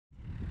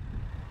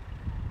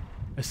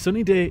A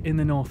sunny day in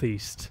the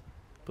northeast.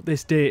 But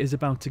this day is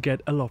about to get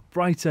a lot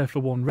brighter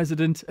for one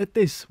resident at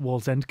this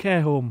Wallsend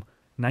care home.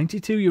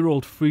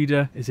 92-year-old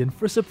Freda is in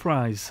for a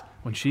surprise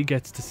when she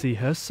gets to see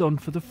her son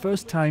for the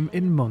first time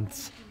in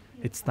months.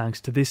 It's thanks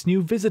to this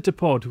new visitor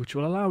pod which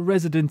will allow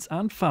residents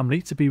and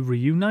family to be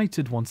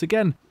reunited once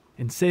again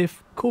in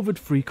safe,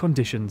 COVID-free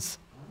conditions.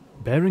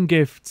 Bearing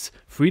gifts,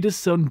 Freda's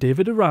son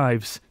David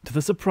arrives to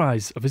the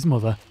surprise of his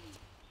mother.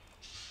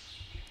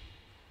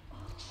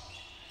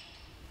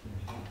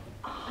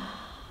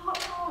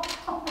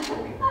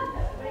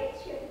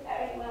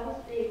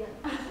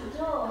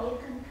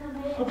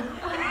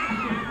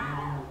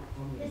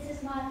 This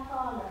is my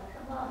parlour,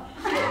 come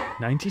on.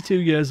 92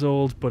 years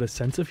old, but a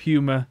sense of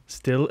humour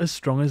still as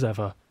strong as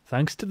ever.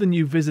 Thanks to the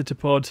new visitor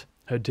pod,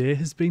 her day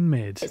has been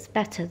made. It's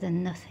better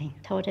than nothing.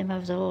 Told him I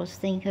was always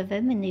thinking of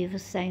him, and he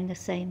was saying the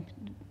same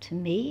to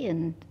me,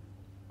 and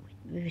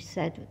we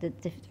said the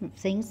different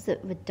things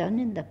that were done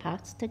in the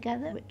past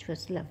together, which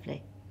was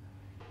lovely.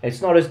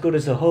 It's not as good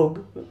as a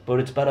hug, but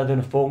it's better than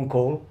a phone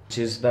call.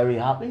 She's very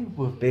happy.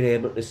 We've been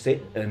able to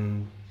sit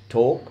and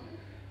talk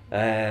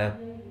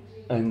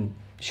and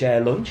share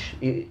lunch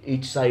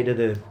each side of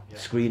the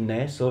screen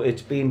there. So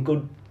it's been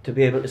good to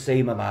be able to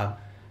see my mum,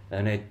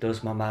 and it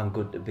does my mum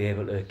good to be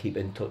able to keep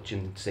in touch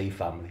and see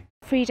family.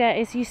 Freda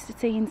is used to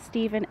seeing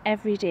Stephen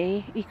every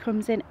day. He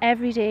comes in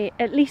every day,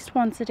 at least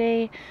once a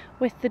day,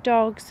 with the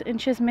dogs,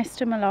 and she's missed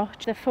him a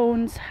lot. The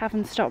phones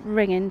haven't stopped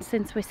ringing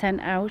since we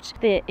sent out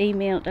the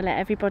email to let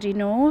everybody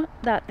know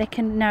that they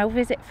can now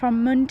visit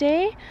from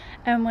Monday,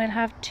 and we'll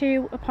have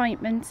 2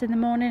 appointments in the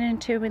morning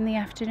and 2 in the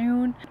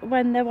afternoon.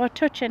 When they were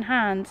touching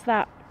hands,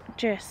 that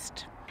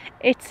just,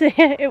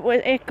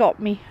 it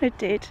got me, it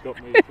did.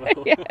 Got me as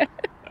well. Yeah.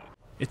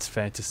 It's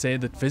fair to say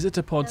that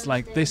visitor pods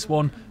like this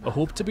one are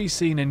hoped to be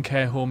seen in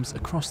care homes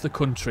across the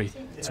country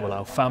to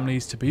allow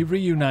families to be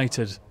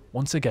reunited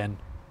once again.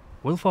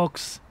 Will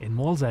Fox in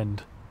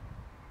Wallsend.